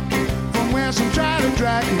me up from where some try to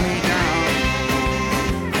drag me down.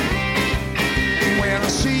 When I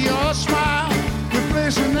see your smile,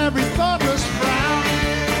 replacing every thoughtless frown.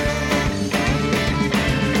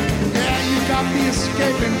 Yeah, you got me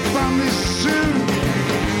escaping from this zoo.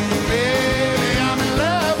 Baby, I'm in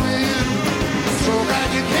love with you. So glad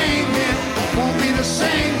you came here. Won't be the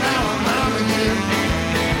same now, I'm loving you.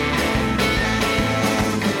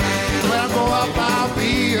 When I grow up, I'll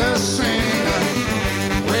be a singer,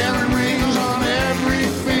 wearing rings on every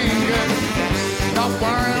finger, not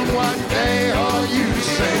worrying what they or you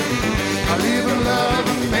say. I'll live in love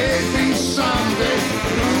and maybe someday,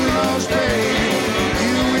 who knows, baby,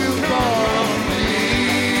 you will follow me.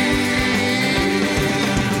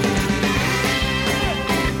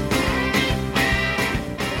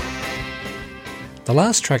 The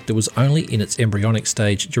last track that was only in its embryonic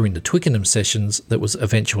stage during the Twickenham sessions that was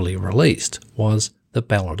eventually released was The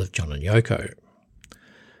Ballad of John and Yoko.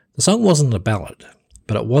 The song wasn't a ballad,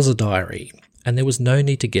 but it was a diary, and there was no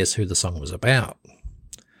need to guess who the song was about.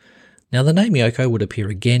 Now, the name Yoko would appear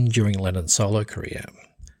again during Lennon's solo career,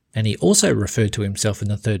 and he also referred to himself in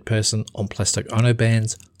the third person on Plastic Ono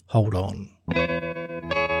Band's Hold On.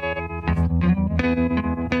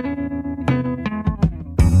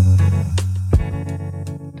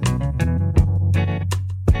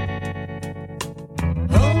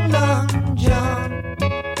 Hold on, John.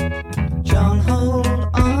 John, hold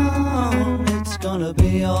on. It's gonna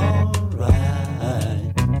be alright.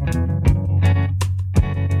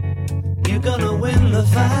 You're gonna win the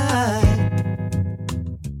fight.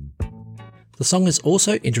 The song is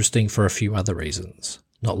also interesting for a few other reasons,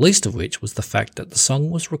 not least of which was the fact that the song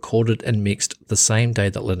was recorded and mixed the same day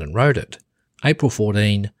that Lennon wrote it, April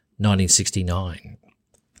 14, 1969,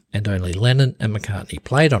 and only Lennon and McCartney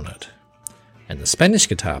played on it. And the Spanish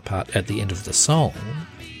guitar part at the end of the song,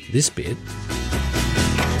 this bit,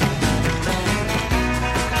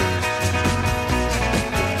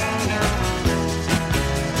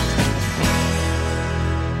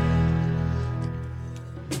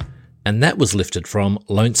 and that was lifted from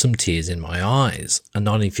Lonesome Tears in My Eyes, a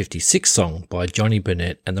 1956 song by Johnny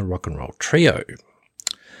Burnett and the Rock and Roll Trio.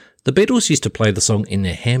 The Beatles used to play the song in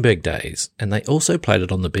their Hamburg days, and they also played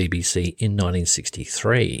it on the BBC in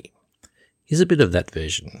 1963. Here's a bit of that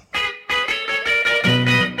version.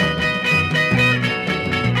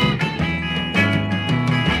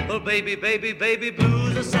 Well, baby, baby, baby,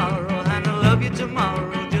 blues are sorrow, and I love you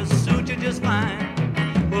tomorrow, just suit you just fine.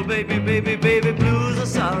 Well, baby, baby, baby, blues are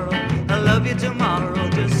sorrow, I love you tomorrow,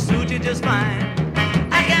 just suit you just fine.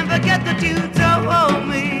 I can't forget that you told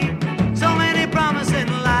me so many promising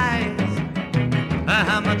lies.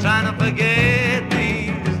 I'm not trying to forget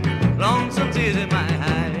these lonesome tears in my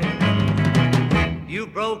eyes.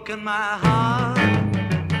 You've broken my heart,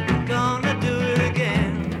 gonna do it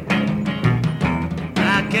again.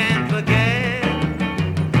 I can't forget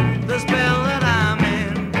the spell that I'm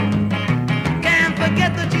in. Can't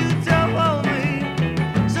forget that you told me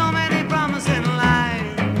so many promising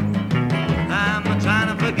lies. I'm not trying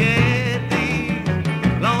to forget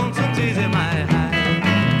these lonesome tears in my eyes.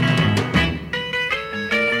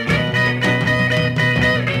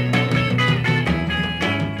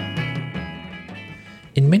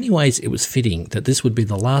 In many ways, it was fitting that this would be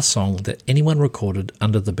the last song that anyone recorded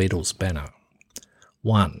under the Beatles banner.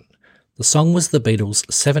 1. The song was the Beatles'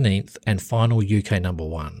 17th and final UK number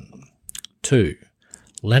 1. 2.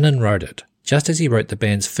 Lennon wrote it, just as he wrote the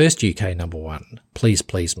band's first UK number 1, Please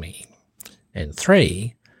Please Me. And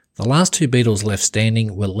 3. The last two Beatles left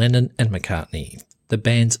standing were Lennon and McCartney, the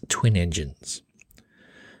band's twin engines.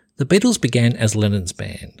 The Beatles began as Lennon's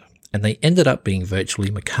band, and they ended up being virtually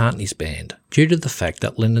McCartney's band due to the fact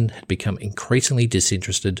that Lennon had become increasingly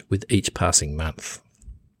disinterested with each passing month.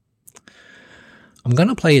 I'm going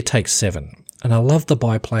to play you take 7, and I love the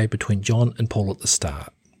byplay between John and Paul at the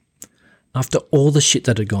start. After all the shit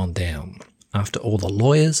that had gone down, after all the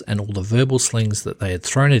lawyers and all the verbal slings that they had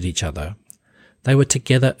thrown at each other, they were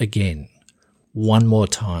together again, one more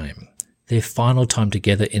time, their final time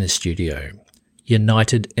together in a studio,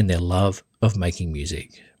 united in their love of making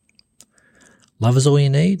music. Love is all you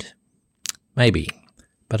need? Maybe,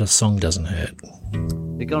 but a song doesn't hurt.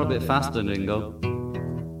 It got a bit faster, Ringo.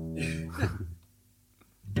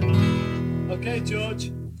 Okay,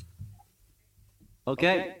 George.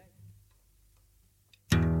 Okay.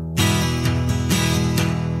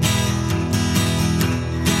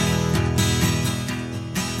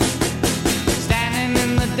 Standing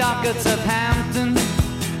in the dockets of Hampton,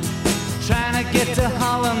 trying to get to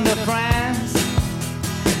Holland or France.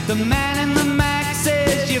 The man in the Mac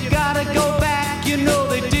says you've gotta go back. You know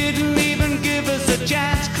they didn't even give us a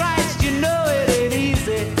chance. Christ, you know it ain't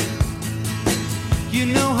easy. You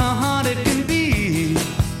know how hard it can be.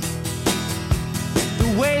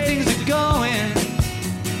 The way things are going,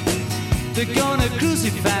 they're gonna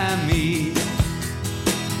crucify me.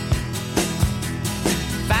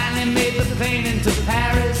 Finally made the plane into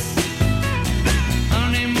Paris,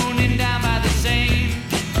 honeymooning down by the Seine.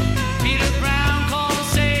 Peter Brown called to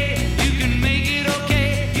say, you can make it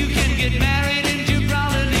okay. You can get married in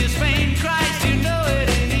Gibraltar near Spain. Christ, you know it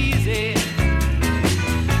ain't easy.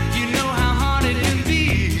 You know how hard it can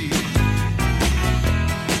be.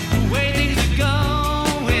 The way things are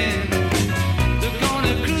going, they're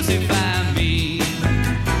gonna crucify me.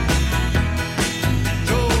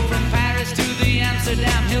 Drove from Paris to the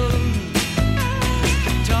Amsterdam Hilton,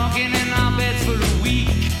 talking in our beds for a week.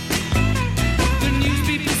 The news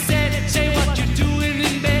people said, say what you're doing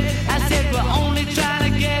in bed. I said, we're only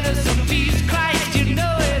trying to get us some peace. Christ, you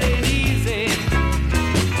know it ain't easy.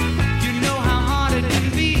 You know how hard it can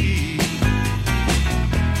be.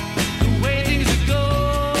 The way things are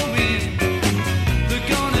going, they're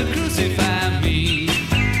gonna crucify me.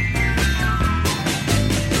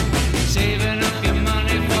 Saving up your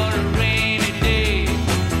money for a rainy day,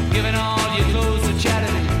 giving all your clothes to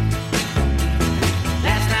charity.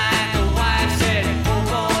 Last night the wife said, oh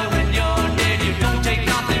boy, when you're dead, you don't take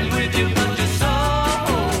nothing with you but your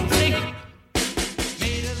soul.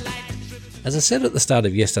 Made a light trip to As I said at the start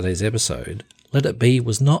of yesterday's episode, Let It Be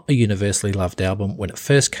was not a universally loved album when it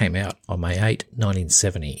first came out on May 8,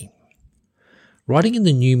 1970. Writing in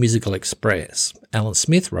the New Musical Express, Alan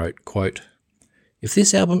Smith wrote, quote, "If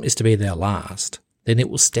this album is to be their last, then it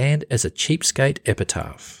will stand as a cheapskate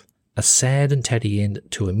epitaph, a sad and tatty end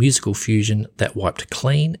to a musical fusion that wiped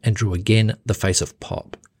clean and drew again the face of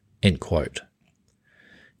pop." End quote.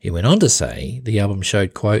 He went on to say the album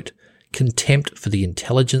showed, quote, "contempt for the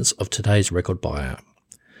intelligence of today's record buyer.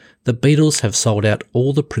 The Beatles have sold out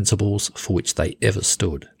all the principles for which they ever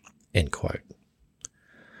stood." End quote.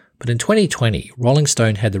 But in 2020, Rolling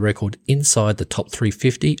Stone had the record inside the top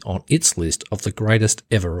 350 on its list of the greatest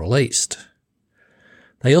ever released.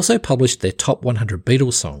 They also published their top 100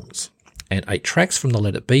 Beatles songs, and 8 tracks from the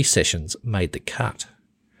Let It Be sessions made the cut.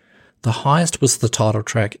 The highest was the title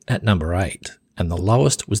track at number 8, and the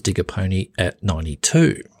lowest was Dig a Pony at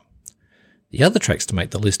 92. The other tracks to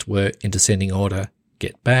make the list were, in descending order,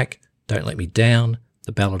 Get Back, Don't Let Me Down,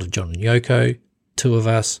 The Ballad of John and Yoko, Two of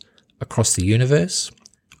Us, Across the Universe,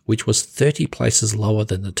 which was 30 places lower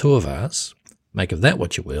than the Two of Us, make of that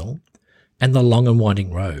what you will, and The Long and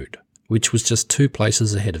Winding Road, which was just 2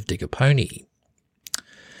 places ahead of Dig a Pony.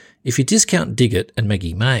 If you discount Dig It and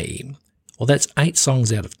Maggie May, well, that's 8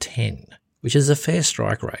 songs out of 10, which is a fair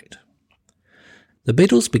strike rate. The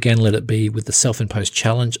Beatles began Let It Be with the self-imposed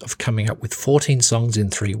challenge of coming up with 14 songs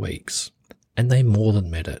in 3 weeks, and they more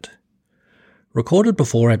than met it. Recorded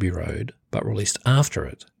before Abbey Road, but released after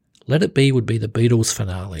it, Let It Be would be the Beatles'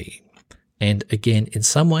 finale, and again, in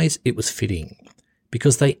some ways it was fitting,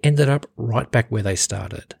 because they ended up right back where they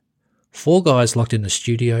started. 4 guys locked in the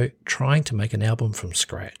studio trying to make an album from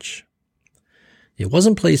scratch. It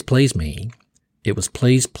wasn't Please Please Me, it was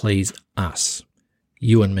Please Please Us,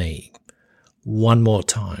 you and me, one more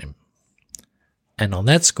time. And on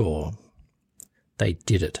that score, they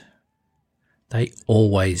did it. They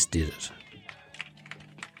always did it.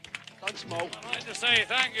 I'd like to say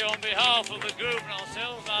thank you on behalf of the group and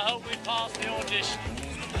ourselves. I hope we pass the audition.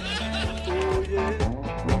 Oh, yeah.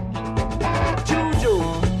 Juju,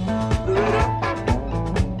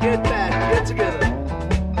 get back, get together.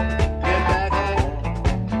 Get back home.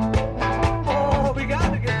 Oh, we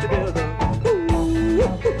gotta get together.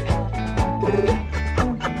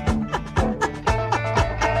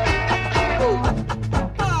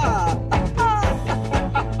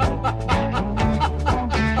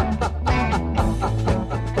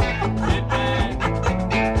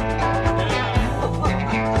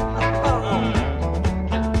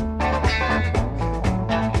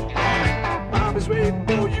 Mommy's waiting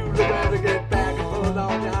for you to better get back and put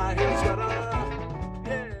on your high heel sweater.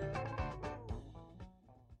 Yeah.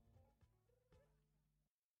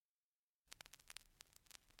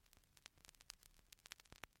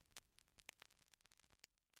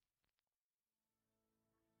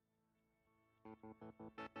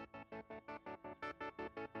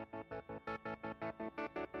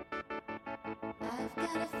 I've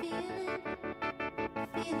got a feeling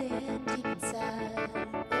deep inside.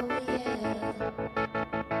 Oh yeah,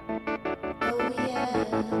 oh yeah.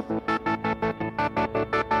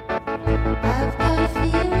 I've got a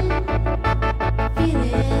feeling I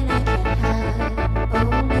can't hide. Oh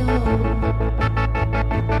no,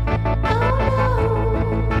 oh no,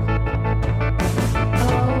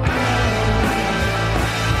 oh no.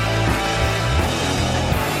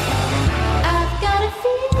 I've got a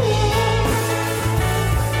feeling.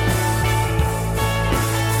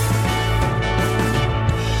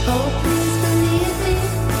 Oh, please believe me,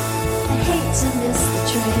 I hate to miss the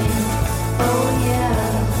train. Oh yeah,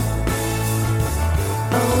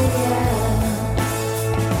 oh yeah.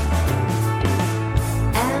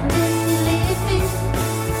 And if you leave me,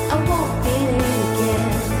 I won't be late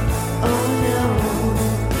again. Oh no,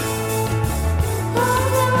 oh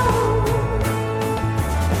no,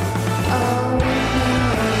 oh no.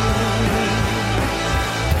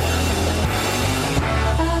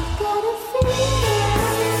 I've got a feeling.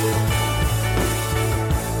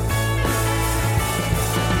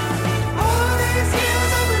 All these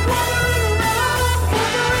years I've been wandering around,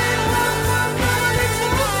 wondering what I'm gonna do.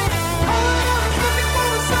 All I know is looking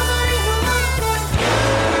for somebody who loves like you.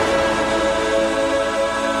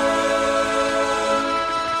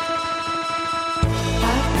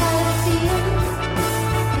 I've got a feeling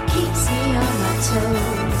that keeps me on my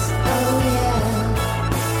toes. Oh yeah,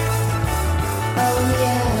 oh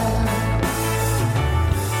yeah.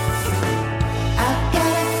 I've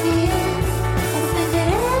got a feeling, something that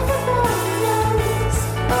everyone knows.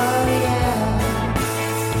 Oh yeah,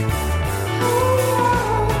 oh yeah,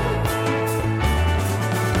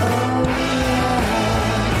 oh yeah.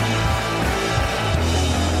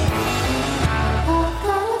 I've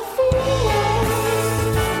got a feeling.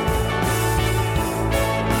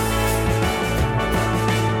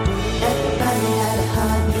 Everybody had a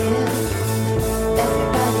hard year.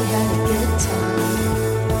 Everybody had a good time.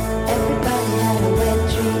 Everybody had a wet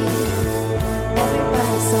dream.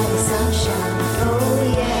 Everybody saw the sunshine. Oh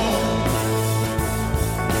yeah,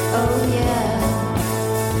 oh yeah.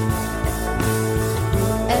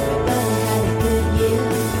 Everybody had a good year.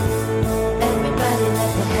 Everybody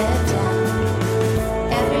let their hair down.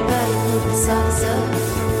 Everybody put the socks up.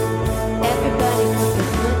 Everybody put the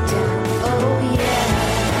foot down. Oh yeah.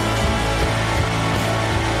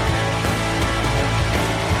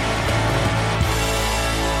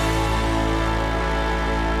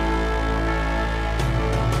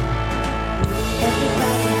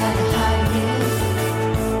 Everybody had a hard year.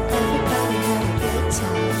 Everybody had a good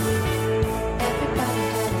time. Everybody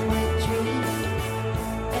had a wet dream.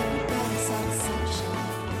 Everybody saw the sunshine.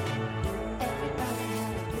 Everybody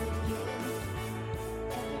had a good year.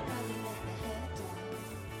 Everybody let their hair down.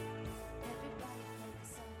 Everybody put the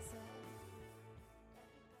socks up.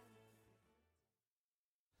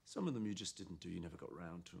 Some of them you just didn't do, you never got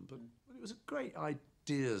round to them. But it was a great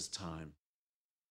ideas time.